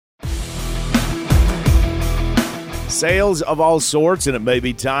Sales of all sorts, and it may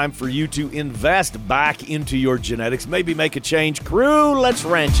be time for you to invest back into your genetics. Maybe make a change. Crew, let's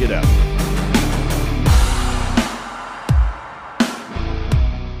ranch it up.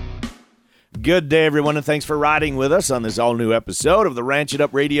 Good day, everyone, and thanks for riding with us on this all-new episode of the Ranch It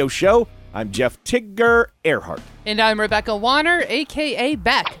Up Radio Show. I'm Jeff Tigger Earhart. And I'm Rebecca Warner, a.k.a.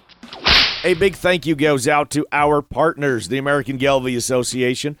 Beck. A big thank you goes out to our partners, the American Gelbvieh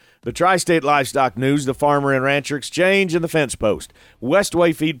Association, the Tri-State Livestock News, the Farmer and Rancher Exchange, and the Fence Post,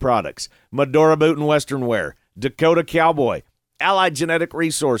 Westway Feed Products, Medora Boot and Western Wear, Dakota Cowboy, Allied Genetic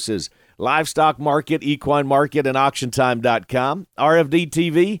Resources, Livestock Market, Equine Market, and AuctionTime.com, RFD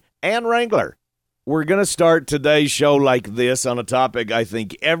TV, and Wrangler. We're going to start today's show like this on a topic I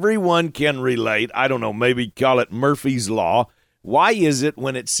think everyone can relate. I don't know, maybe call it Murphy's Law. Why is it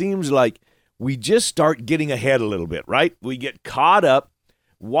when it seems like we just start getting ahead a little bit, right? We get caught up.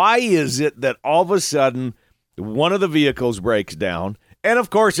 Why is it that all of a sudden one of the vehicles breaks down? And,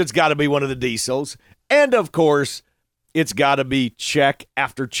 of course, it's got to be one of the diesels. And, of course, it's got to be check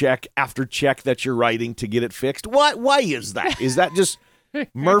after check after check that you're writing to get it fixed. Why is that? Is that just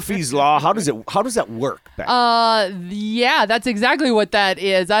Murphy's Law? How does that work, Beck? Yeah, that's exactly what that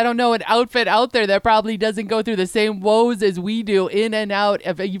is. I don't know an outfit out there that probably doesn't go through the same woes as we do in and out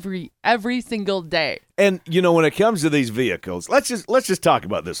of every single day. And when it comes to these vehicles, let's just talk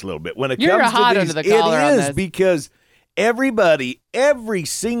about this a little bit. When it You're comes hot to under these, the collar it on is this. Because every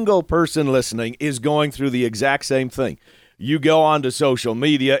single person listening is going through the exact same thing. You go onto social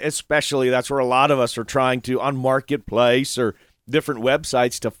media, especially that's where a lot of us are trying to on Marketplace or different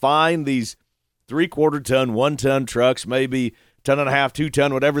websites to find these 3/4 ton, 1 ton trucks, maybe 1.5 ton, 2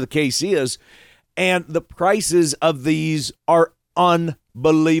 ton, whatever the case is. And the prices of these are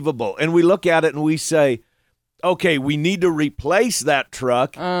unbelievable. And we look at it and we say, okay, we need to replace that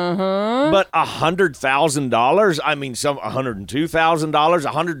truck, but $100,000, I mean, some $102,000,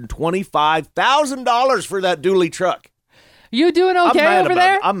 $125,000 for that dually truck. You doing okay over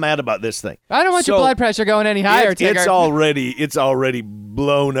there? I'm mad about this thing. I don't want your blood pressure going any higher, Tigger. It's already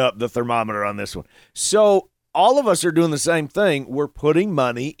blown up the thermometer on this one. So all of us are doing the same thing. We're putting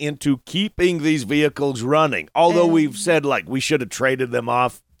money into keeping these vehicles running, although we've said, we should have traded them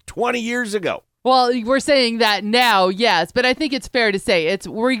off 20 years ago. Well, we're saying that now, yes, but I think it's fair to say it's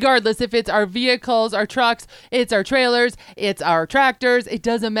regardless if it's our vehicles, our trucks, it's our trailers, it's our tractors. It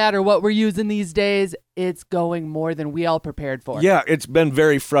doesn't matter what we're using these days. It's going more than we all prepared for. Yeah, it's been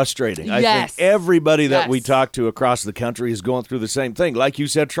very frustrating. Yes. I think everybody that we talk to across the country is going through the same thing. Like you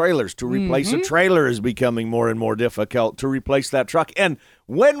said, trailers. To replace a trailer is becoming more and more difficult to replace that truck. And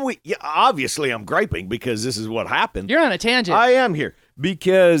obviously I'm griping because this is what happened. You're on a tangent. I am here.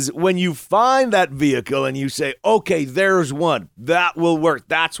 Because when you find that vehicle and you say, okay, there's one, that will work.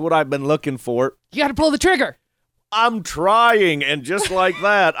 That's what I've been looking for. You got to pull the trigger. I'm trying, and just like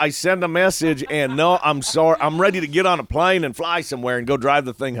that, I send a message, and no, I'm sorry. I'm ready to get on a plane and fly somewhere and go drive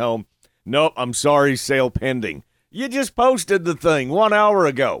the thing home. Nope, I'm sorry, sale pending. You just posted the thing 1 hour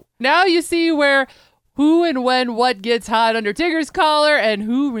ago. Now you see who and when what gets hot under Tigger's collar and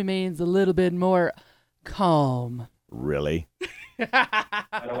who remains a little bit more calm. Really?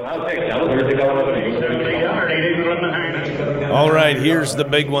 All right, here's the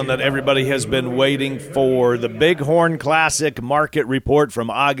big one that everybody has been waiting for. The Bighorn Classic Market Report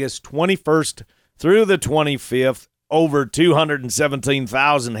from August 21st through the 25th. Over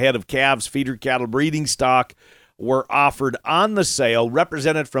 217,000 head of calves, feeder cattle breeding stock were offered on the sale,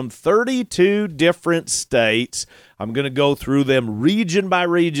 represented from 32 different states. I'm going to go through them region by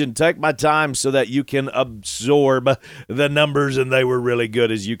region, take my time so that you can absorb the numbers, and they were really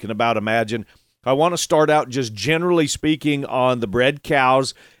good, as you can about imagine. I want to start out just generally speaking on the bred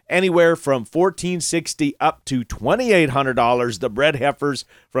cows, anywhere from $1,460 up to $2,800. The bred heifers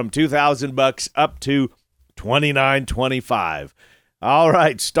from $2,000 up to $2,925. All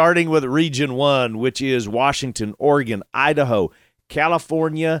right, starting with Region 1, which is Washington, Oregon, Idaho,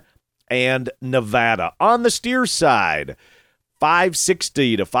 California, and Nevada. On the steer side,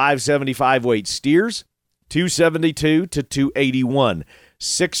 560 to 575 weight steers, 272 to 281.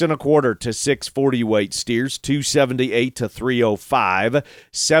 6 1/4 to 640 weight steers, 278 to 305.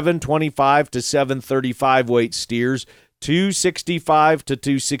 725 to 735 weight steers, 265 to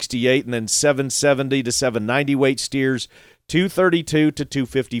 268, and then 770 to 790 weight steers, 232 to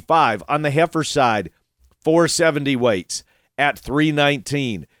 255. On the heifer side, 470 weights at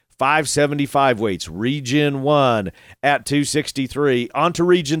 319. 575 weights. Region 1 at 263. On to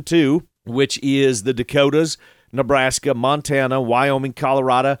Region 2, which is the Dakotas, Nebraska, Montana, Wyoming,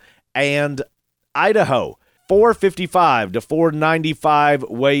 Colorado, and Idaho. 455 to 495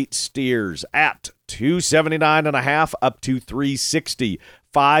 weight steers at 279.5 up to 360.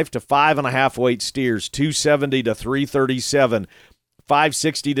 5 to 5.5 weight steers, 270 to 337.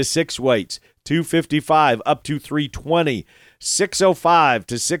 560 to 6 weights, 255 up to 320. 605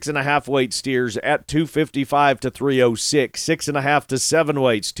 to 6.5 weight steers at 255 to 306. 6.5 to 7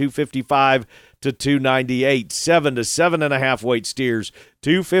 weights, 255 to 298. 7 to 7.5 weight steers,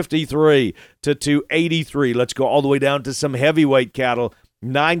 253 to 283. Let's go all the way down to some heavyweight cattle.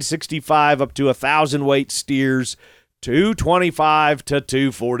 965 up to 1,000 weight steers, 225 to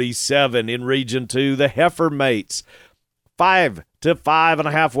 247. In Region 2, the heifer mates. 5 to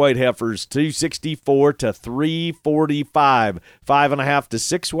 5.5 weight heifers, 264 to 345. 5.5 to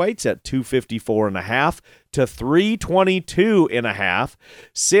 6 weights at 254.5 to 322.5.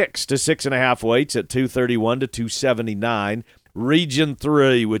 6 to 6.5 weights at 231 to 279. Region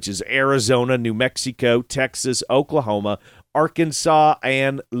 3, which is Arizona, New Mexico, Texas, Oklahoma, Arkansas,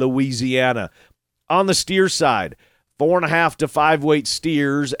 and Louisiana. On the steer side, 4.5 to 5 weight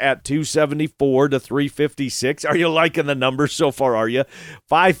steers at 274 to 356. Are you liking the numbers so far, are you?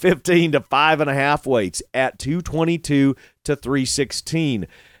 515 to 5.5 weights at 222 to 316.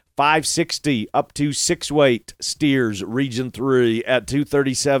 560 up to 6 weight steers, Region 3 at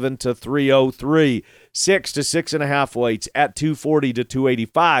 237 to 303. 6 to 6.5 weights at 240 to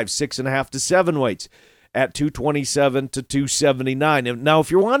 285. 6.5 to 7 weights at 227 to 279. Now,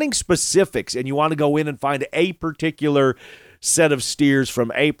 if you're wanting specifics and you want to go in and find a particular set of steers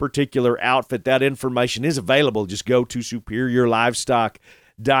from a particular outfit, that information is available. Just go to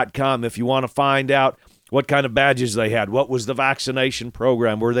superiorlivestock.com. If you want to find out what kind of badges they had, what was the vaccination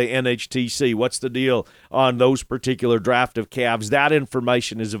program, were they NHTC, what's the deal on those particular draft of calves, that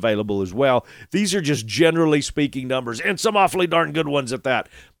information is available as well. These are just generally speaking numbers, and some awfully darn good ones at that.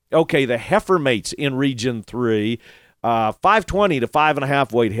 Okay, the heifer mates in Region 3, 520 to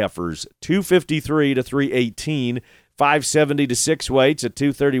 5.5 weight heifers, 253 to 318, 570 to 6 weights at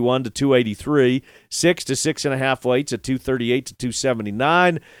 231 to 283, 6 to 6.5 weights at 238 to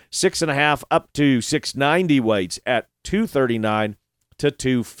 279, 6.5 up to 690 weights at 239 to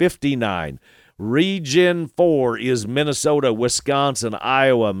 259. Region 4 is Minnesota, Wisconsin,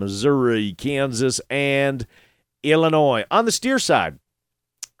 Iowa, Missouri, Kansas, and Illinois. On the steer side,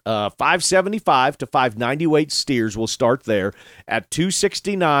 575 to 590 weight steers will start there at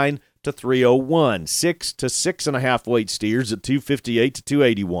 269 to 301. 6 to 6.5 weight steers at 258 to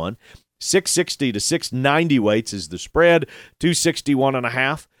 281. 660 to 690 weights is the spread.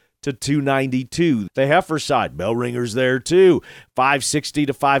 261.5 to 292. The heifer side, bell ringers there too. 560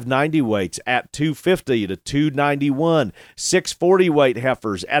 to 590 weights at 250 to 291. 640 weight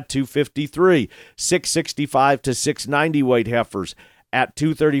heifers at 253. 665 to 690 weight heifers at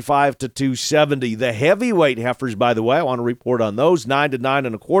 235 to 270. The heavyweight heifers, by the way, I want to report on those. 9 to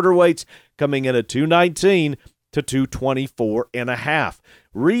 9.25 weights coming in at 219 to 224.5.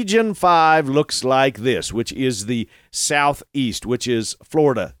 Region 5 looks like this, which is the Southeast, which is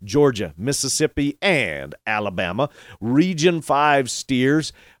Florida, Georgia, Mississippi, and Alabama. Region 5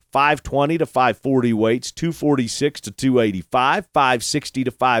 steers, 520 to 540 weights, 246 to 285, 560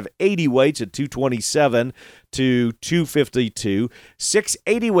 to 580 weights at 227 to 252,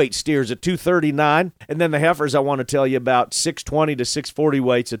 680 weight steers at 239, and then the heifers I want to tell you about, 620 to 640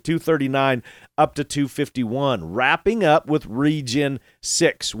 weights at 239 up to 251. Wrapping up with Region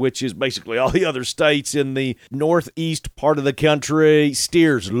 6, which is basically all the other states in the northeast part of the country.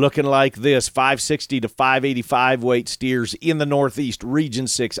 Steers looking like this, 560 to 585 weight steers in the northeast, Region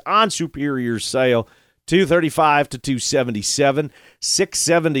 6 on Superior's sale. 235 to 277,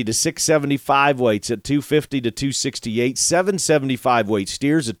 670 to 675 weights at 250 to 268, 775 weight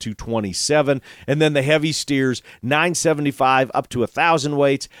steers at 227, and then the heavy steers 975 up to 1,000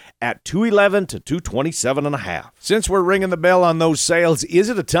 weights at 211 to 227.5. Since we're ringing the bell on those sales, is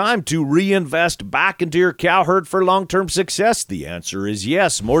it a time to reinvest back into your cow herd for long-term success? The answer is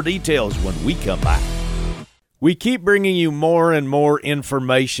yes. More details when we come back. We keep bringing you more and more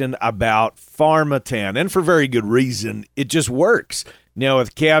information about Pharmatan, and for very good reason. It just works. Now,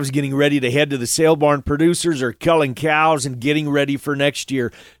 with calves getting ready to head to the sale barn, producers are culling cows and getting ready for next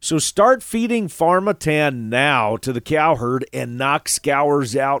year. So start feeding Pharmatan now to the cow herd and knock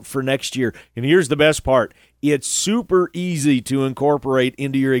scours out for next year. And here's the best part. It's super easy to incorporate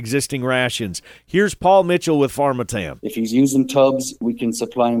into your existing rations. Here's Paul Mitchell with Pharmatan. If he's using tubs, we can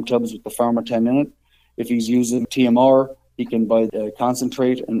supply him tubs with the Pharmatan in it. If he's using TMR, he can buy the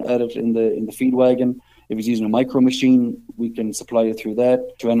concentrate and add it in the feed wagon. If he's using a micro machine, we can supply it through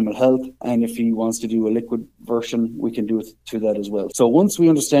that to Animal Health. And if he wants to do a liquid version, we can do it through that as well. So once we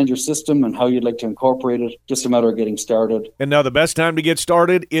understand your system and how you'd like to incorporate it, just a matter of getting started. And now the best time to get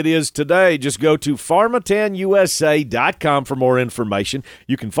started, it is today. Just go to pharma10usa.com for more information.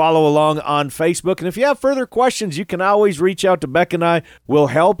 You can follow along on Facebook. And if you have further questions, you can always reach out to Beck and I. We'll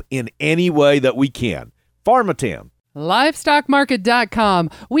help in any way that we can. Pharma10. Livestockmarket.com.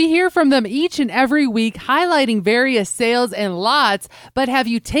 We hear from them each and every week highlighting various sales and lots, but have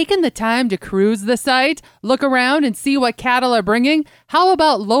you taken the time to cruise the site, look around and see what cattle are bringing? How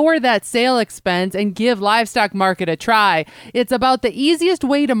about lower that sale expense and give Livestock Market a try? It's about the easiest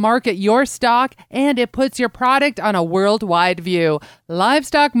way to market your stock, and it puts your product on a worldwide view.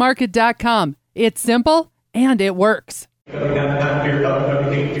 Livestockmarket.com. It's simple and it works.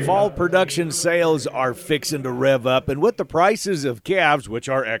 Fall production sales are fixing to rev up, and with the prices of calves, which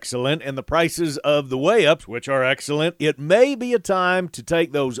are excellent, and the prices of the weigh-ups, which are excellent, it may be a time to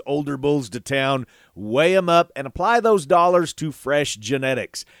take those older bulls to town, weigh them up, and apply those dollars to fresh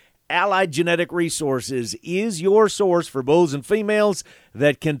genetics. Allied Genetic Resources is your source for bulls and females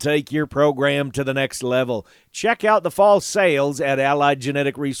that can take your program to the next level. Check out the fall sales at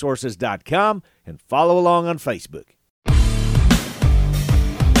AlliedGeneticResources.com and follow along on Facebook.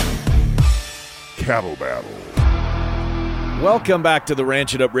 Cattle Battle. Welcome back to the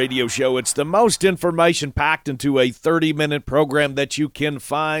Ranch It Up radio show. It's the most information packed into a 30-minute program that you can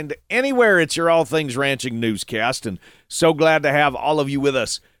find anywhere. It's your All Things Ranching newscast, and so glad to have all of you with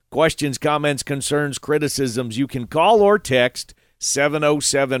us. Questions, comments, concerns, criticisms, you can call or text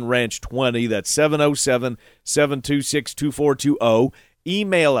 707-RANCH-20. That's 707-726-2420.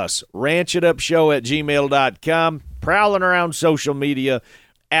 Email us, ranchitupshow@gmail.com. Prowling around social media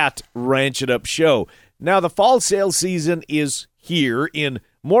at Ranch It Up Show. Now, the fall sale season is here in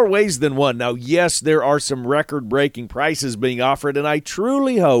more ways than one. Now, yes, there are some record-breaking prices being offered, and I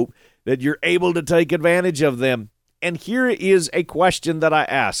truly hope that you're able to take advantage of them. And here is a question that I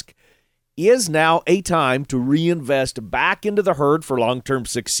ask. Is now a time to reinvest back into the herd for long-term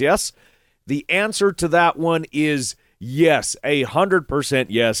success? The answer to that one is yes, 100%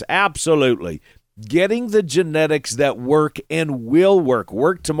 yes, absolutely. Getting the genetics that work and will work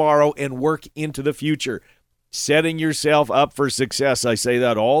tomorrow and work into the future. Setting yourself up for success. I say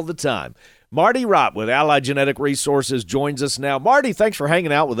that all the time. Marty Rott with Allied Genetic Resources joins us now. Marty, thanks for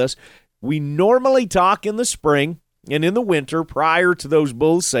hanging out with us. We normally talk in the spring and in the winter prior to those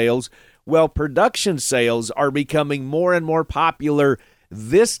bull sales. Well, production sales are becoming more and more popular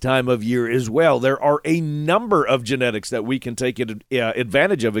this time of year as well. There are a number of genetics that we can take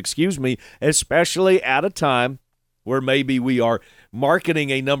advantage of, especially at a time where maybe we are marketing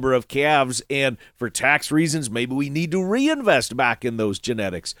a number of calves, and for tax reasons, maybe we need to reinvest back in those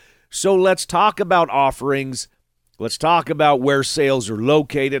genetics. So let's talk about offerings. Let's talk about where sales are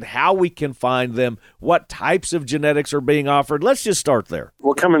located, how we can find them, what types of genetics are being offered. Let's just start there.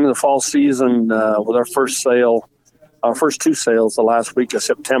 We're coming to the fall season with our first sale. Our first two sales the last week of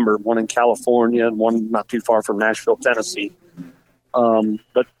September, one in California and one not too far from Nashville, Tennessee.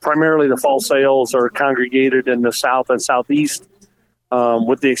 But primarily the fall sales are congregated in the south and southeast,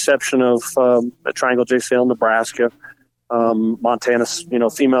 with the exception of the Triangle JCL, Nebraska, Montana,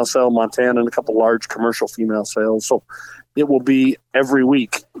 female sale, Montana, and a couple large commercial female sales. So it will be every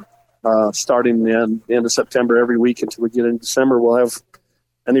week, starting the end of September, every week until we get into December. We'll have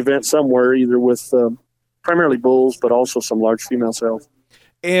an event somewhere, either with primarily bulls, but also some large female sales.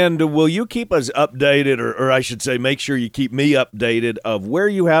 And will you keep us updated, or I should say make sure you keep me updated of where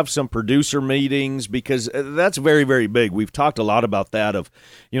you have some producer meetings, because that's very, very big. We've talked a lot about that of,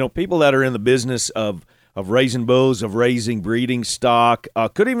 people that are in the business of raising bulls, of raising breeding stock,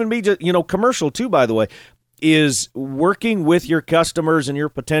 could even be just, commercial too, by the way, is working with your customers and your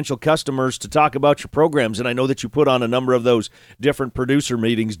potential customers to talk about your programs. And I know that you put on a number of those different producer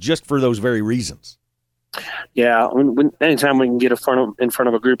meetings just for those very reasons. Yeah, anytime we can get in front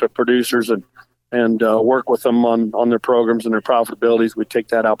of a group of producers and work with them on their programs and their profitabilities, we take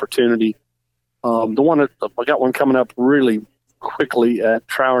that opportunity. I got one coming up really quickly at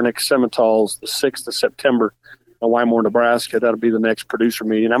Trowernick Simmental's the 6th of September in Wymore, Nebraska. That'll be the next producer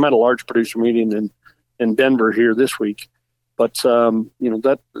meeting. I'm at a large producer meeting in Denver here this week, but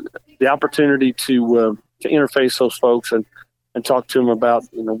that the opportunity to interface those folks and talk to them about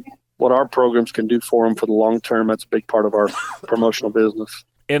what our programs can do for them for the long term. That's a big part of our promotional business.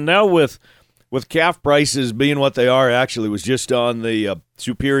 And now with With calf prices being what they are, actually was just on the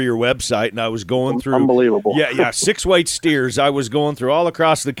Superior website, and I was going through unbelievable. Yeah, 6-weight steers. I was going through all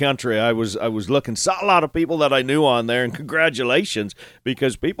across the country. I was looking, saw a lot of people that I knew on there, and congratulations,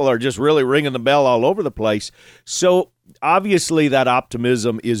 because people are just really ringing the bell all over the place. So obviously that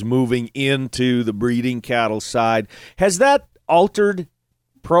optimism is moving into the breeding cattle side. Has that altered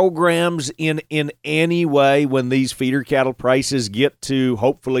programs in any way when these feeder cattle prices get to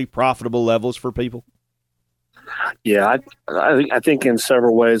hopefully profitable levels for people? Yeah, I think in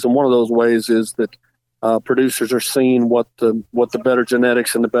several ways, and one of those ways is that producers are seeing what the better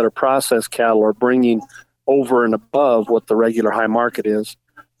genetics and the better processed cattle are bringing over and above what the regular high market is,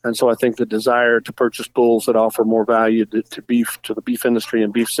 and so I think the desire to purchase bulls that offer more value to the beef industry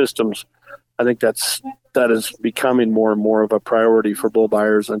and beef systems, I think that is becoming more and more of a priority for bull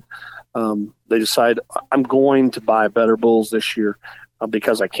buyers, and they decide I'm going to buy better bulls this year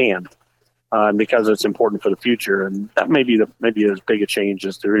because I can. And because it's important for the future, and that may be as big a change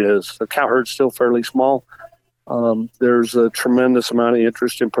as there is. The cow herd's still fairly small. There's a tremendous amount of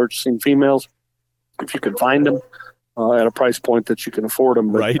interest in purchasing females if you can find them at a price point that you can afford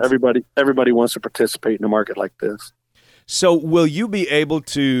them. But right. Everybody wants to participate in a market like this. So will you be able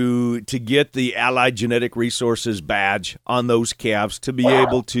to get the Allied Genetic Resources badge on those calves to be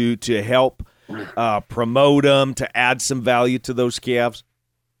able to help promote them, to add some value to those calves?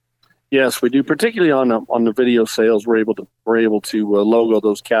 Yes, we do. Particularly on the video sales, we're able to logo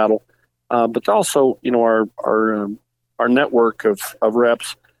those cattle, but also our network of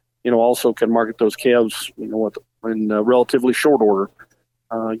reps, also can market those calves, in relatively short order.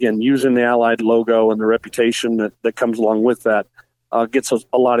 Again, using the Allied logo and the reputation that comes along with that gets us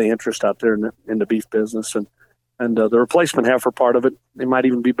a lot of interest out there in the beef business, and the replacement heifer part of it, they might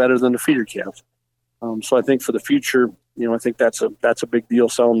even be better than the feeder calves. So I think for the future, I think that's a big deal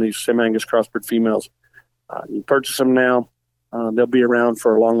selling these Sim-Angus crossbred females. You purchase them now, they'll be around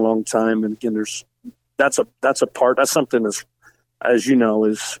for a long, long time. And again, that's something that's, as you know,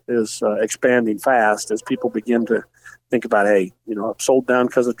 is expanding fast as people begin to think about, hey, I've sold down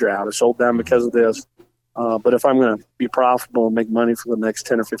because of drought, I sold down because of this. But if I'm going to be profitable and make money for the next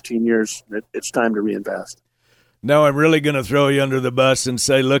 10 or 15 years, it's time to reinvest. No, I'm really going to throw you under the bus and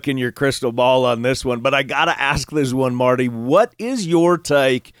say, look in your crystal ball on this one. But I got to ask this one, Marty. What is your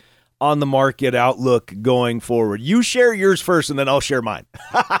take on the market outlook going forward? You share yours first, and then I'll share mine.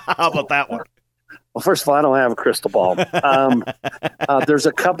 How about that one? Well, first of all, I don't have a crystal ball. There's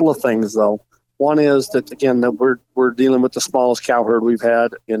a couple of things, though. One is that, again, that we're dealing with the smallest cow herd we've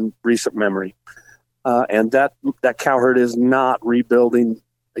had in recent memory. And that cow herd is not rebuilding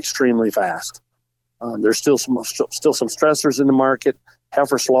extremely fast. There's still some stressors in the market.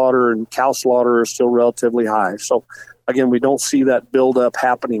 Heifer slaughter and cow slaughter are still relatively high. So, again, we don't see that buildup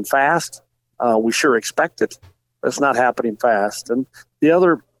happening fast. We sure expect it, but it's not happening fast. And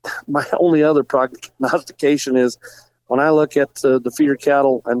my only other prognostication is when I look at the feeder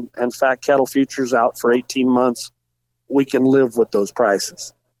cattle and fat cattle futures out for 18 months, we can live with those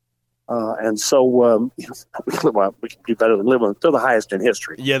prices. And so we can do better than live with them. They're the highest in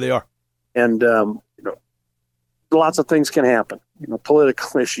history. Yeah, they are. And lots of things can happen.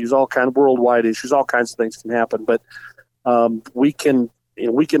 Political issues, all kind of worldwide issues, all kinds of things can happen. But we can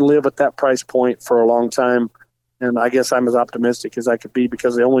live at that price point for a long time. And I guess I'm as optimistic as I could be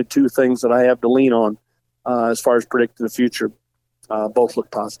because the only two things that I have to lean on as far as predicting the future both look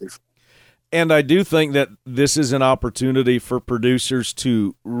positive. And I do think that this is an opportunity for producers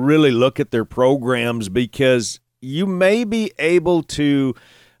to really look at their programs because you may be able to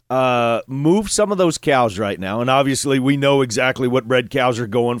move some of those cows right now. And obviously we know exactly what bred cows are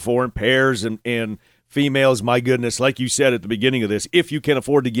going for in pairs and females. My goodness, like you said at the beginning of this, if you can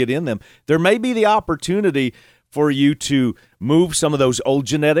afford to get in them, there may be the opportunity for you to move some of those old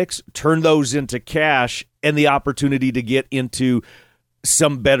genetics, turn those into cash, and the opportunity to get into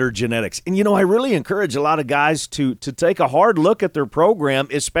some better genetics. And, I really encourage a lot of guys to take a hard look at their program,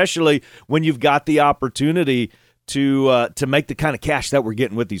 especially when you've got the opportunity to make the kind of cash that we're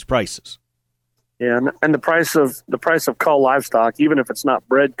getting with these prices. Yeah, and the price of cull livestock, even if it's not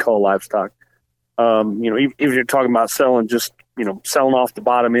bred cull livestock, even if you're talking about selling off the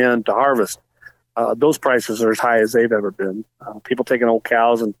bottom end to harvest, those prices are as high as they've ever been. People taking old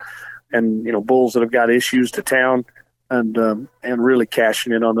cows and bulls that have got issues to town and really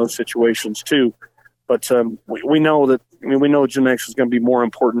cashing in on those situations too. But we know genetics is going to be more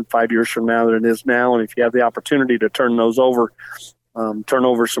important 5 years from now than it is now. And if you have the opportunity to turn those over, turn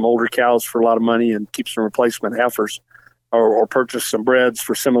over some older cows for a lot of money and keep some replacement heifers, or purchase some breds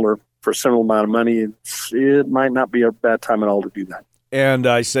for similar amount of money, it might not be a bad time at all to do that. And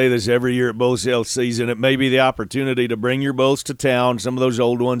I say this every year at bull sale season. It may be the opportunity to bring your bulls to town, some of those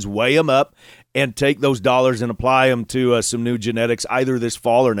old ones, weigh them up, and take those dollars and apply them to some new genetics either this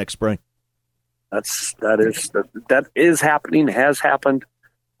fall or next spring. That is happening, has happened,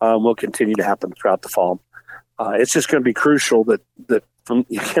 will continue to happen throughout the fall. It's just going to be crucial that it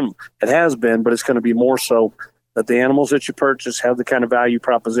has been, but it's going to be more so that the animals that you purchase have the kind of value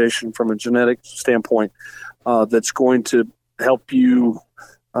proposition from a genetic standpoint that's going to help you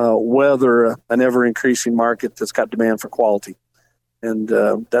weather an ever-increasing market that's got demand for quality. And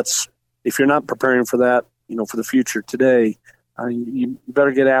that's, if you're not preparing for that, for the future today, you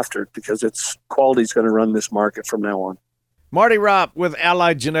better get after it, because quality is going to run this market from now on. Marty Ropp with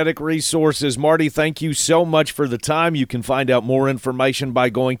Allied Genetic Resources. Marty, thank you so much for the time. You can find out more information by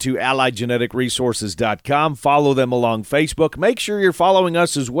going to AlliedGeneticResources.com. Follow them along Facebook. Make sure you're following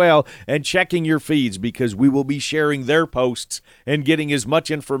us as well and checking your feeds, because we will be sharing their posts and getting as much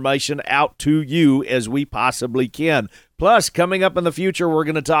information out to you as we possibly can. Plus, coming up in the future, we're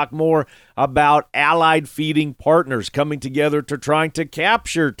going to talk more about allied feeding partners coming together to trying to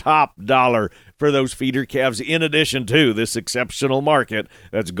capture top dollar for those feeder calves, in addition to this exceptional market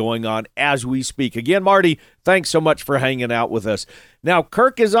that's going on as we speak. Again, Marty, thanks so much for hanging out with us. Now,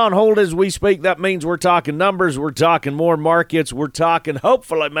 Kirk is on hold as we speak. That means we're talking numbers, we're talking more markets, we're talking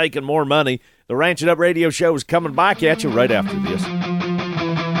hopefully making more money. The Ranch It Up Radio Show is coming back at you right after this.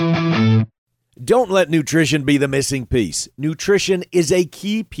 Don't let nutrition be the missing piece. Nutrition is a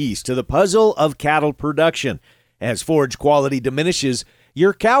key piece to the puzzle of cattle production. As forage quality diminishes,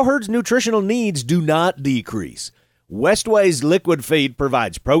 your cow herd's nutritional needs do not decrease. Westway's liquid feed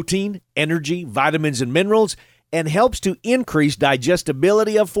provides protein, energy, vitamins, and minerals, and helps to increase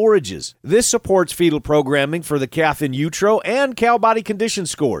digestibility of forages. This supports fetal programming for the calf in utero and cow body condition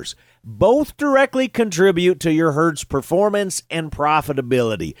scores. Both directly contribute to your herd's performance and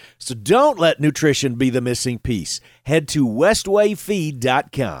profitability. So don't let nutrition be the missing piece. Head to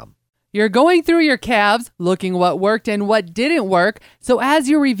westwayfeed.com. You're going through your calves, looking what worked and what didn't work. So as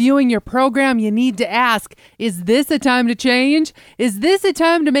you're reviewing your program, you need to ask, is this a time to change? Is this a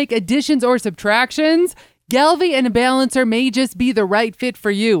time to make additions or subtractions? Galvy and a Balancer may just be the right fit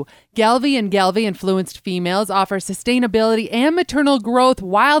for you. Galvy and Galvy-influenced females offer sustainability and maternal growth,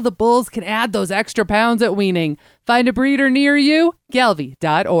 while the bulls can add those extra pounds at weaning. Find a breeder near you,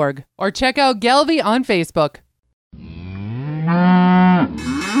 galvy.org, or check out Galvy on Facebook.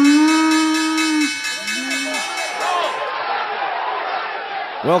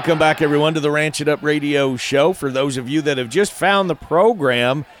 Welcome back, everyone, to the Ranch It Up Radio Show. For those of you that have just found the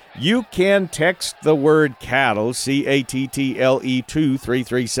program, you can text the word cattle, CATTLE, to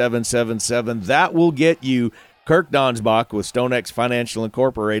 33777. That will get you Kirk Donsbach with StoneX Financial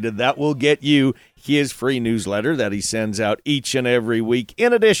Incorporated. That will get you his free newsletter that he sends out each and every week,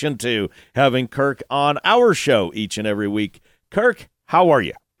 in addition to having Kirk on our show each and every week. Kirk, how are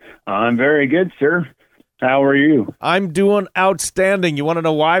you? I'm very good, sir. How are you? I'm doing outstanding. You want to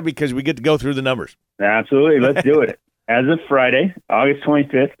know why? Because we get to go through the numbers. Absolutely. Let's do it. As of Friday, August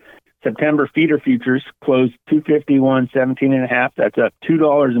 25th, September feeder futures closed 251.17.5. That's up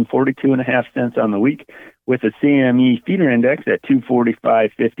 $2.42.5 on the week, with a CME feeder index at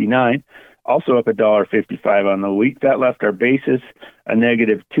 245.59, also up $1.55 on the week. That left our basis a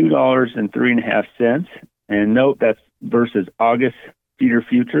negative $2.03.5. And note that's versus August feeder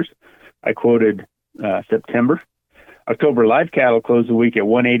futures. I quoted September. October live cattle closed the week at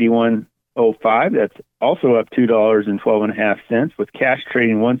 181.05. That's also up $2.12.5, with cash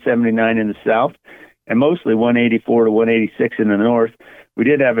trading 179 in the south and mostly 184 to 186 in the north. We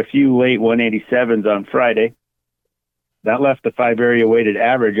did have a few late 187s on Friday. That left the 5-area weighted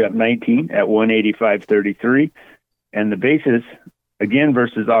average up 19 at 185.33, and the basis again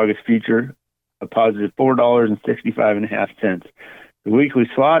versus August future a positive $4.65.5. The weekly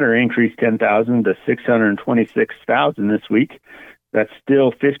slaughter increased 10,000 to 626,000 this week. That's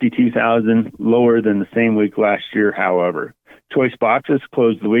still 52,000 lower than the same week last year, however. Choice boxes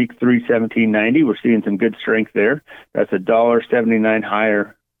closed the week 317.90. We're seeing some good strength there. That's $1.79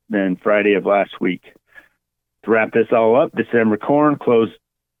 higher than Friday of last week. To wrap this all up, December corn closed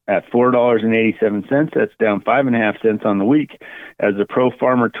at $4.87. That's down 5.5 cents on the week. As the Pro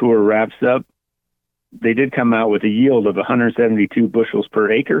Farmer Tour wraps up, they did come out with a yield of 172 bushels per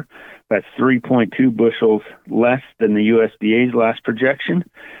acre. That's 3.2 bushels less than the USDA's last projection,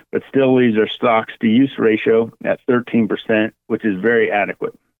 but still leaves our stocks-to-use ratio at 13%, which is very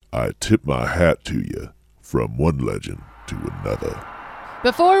adequate. I tip my hat to you, from one legend to another.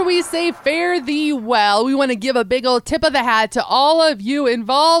 Before we say fare thee well, we want to give a big old tip of the hat to all of you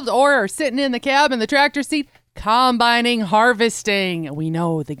involved or are sitting in the cab in the tractor seat combining, harvesting. We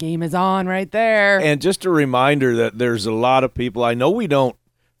know the game is on right there. And just a reminder that there's a lot of people, I know we don't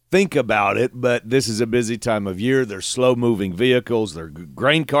think about it, but this is a busy time of year. There's slow-moving vehicles. There are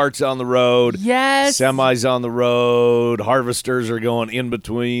grain carts on the road. Yes. Semis on the road. Harvesters are going in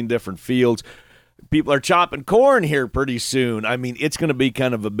between different fields. People are chopping corn here pretty soon. I mean, it's going to be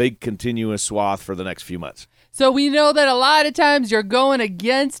kind of a big continuous swath for the next few months. So we know that a lot of times you're going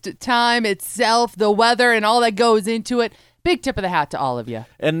against time itself, the weather, and all that goes into it. Big tip of the hat to all of you.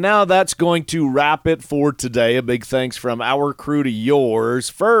 And now that's going to wrap it for today. A big thanks from our crew to yours.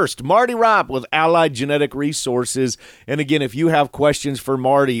 First, Marty Ropp with Allied Genetic Resources. And again, if you have questions for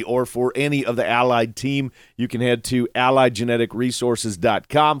Marty or for any of the Allied team, you can head to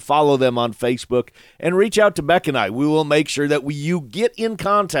alliedgeneticresources.com, follow them on Facebook, and reach out to Beck and I. We will make sure that you get in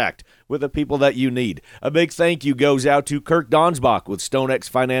contact with the people that you need. A big thank you goes out to Kirk Donsbach with StoneX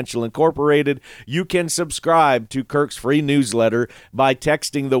Financial Incorporated. You can subscribe to Kirk's free newsletter by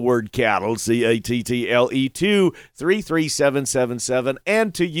texting the word cattle, CATTLE, to 33777.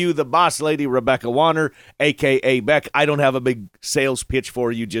 And to you, the boss lady, Rebecca Warner, a.k.a. Beck. I don't have a big sales pitch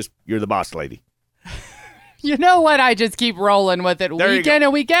for you, just you're the boss lady. You know what? I just keep rolling with it There week in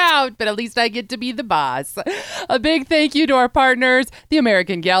and week out, but at least I get to be the boss. A big thank you to our partners, the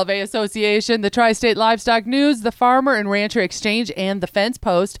American Galvay Association, the Tri-State Livestock News, the Farmer and Rancher Exchange, and the Fence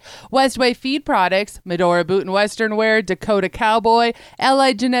Post, Westway Feed Products, Medora Boot and Western Wear, Dakota Cowboy,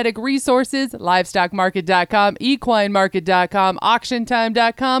 Allied Genetic Resources, LivestockMarket.com, EquineMarket.com,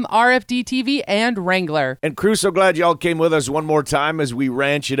 AuctionTime.com, RFD TV, and Wrangler. And crew, so glad y'all came with us one more time as we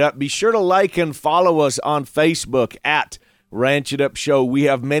ranch it up. Be sure to like and follow us on Facebook at Ranch It Up Show. We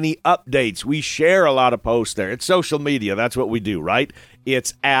have many updates. We share a lot of posts there. It's social media. That's what we do, right?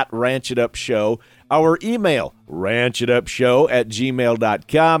 It's at Ranch It Up Show. Our email,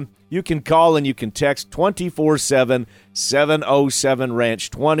 ranchitupshow@gmail.com. You can call and you can text 24/7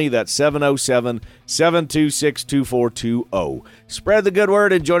 707-RANCH-20. That's 707-726-2420. Spread the good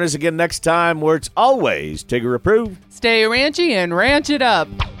word and join us again next time where it's always Tigger approved. Stay ranchy and ranch it up.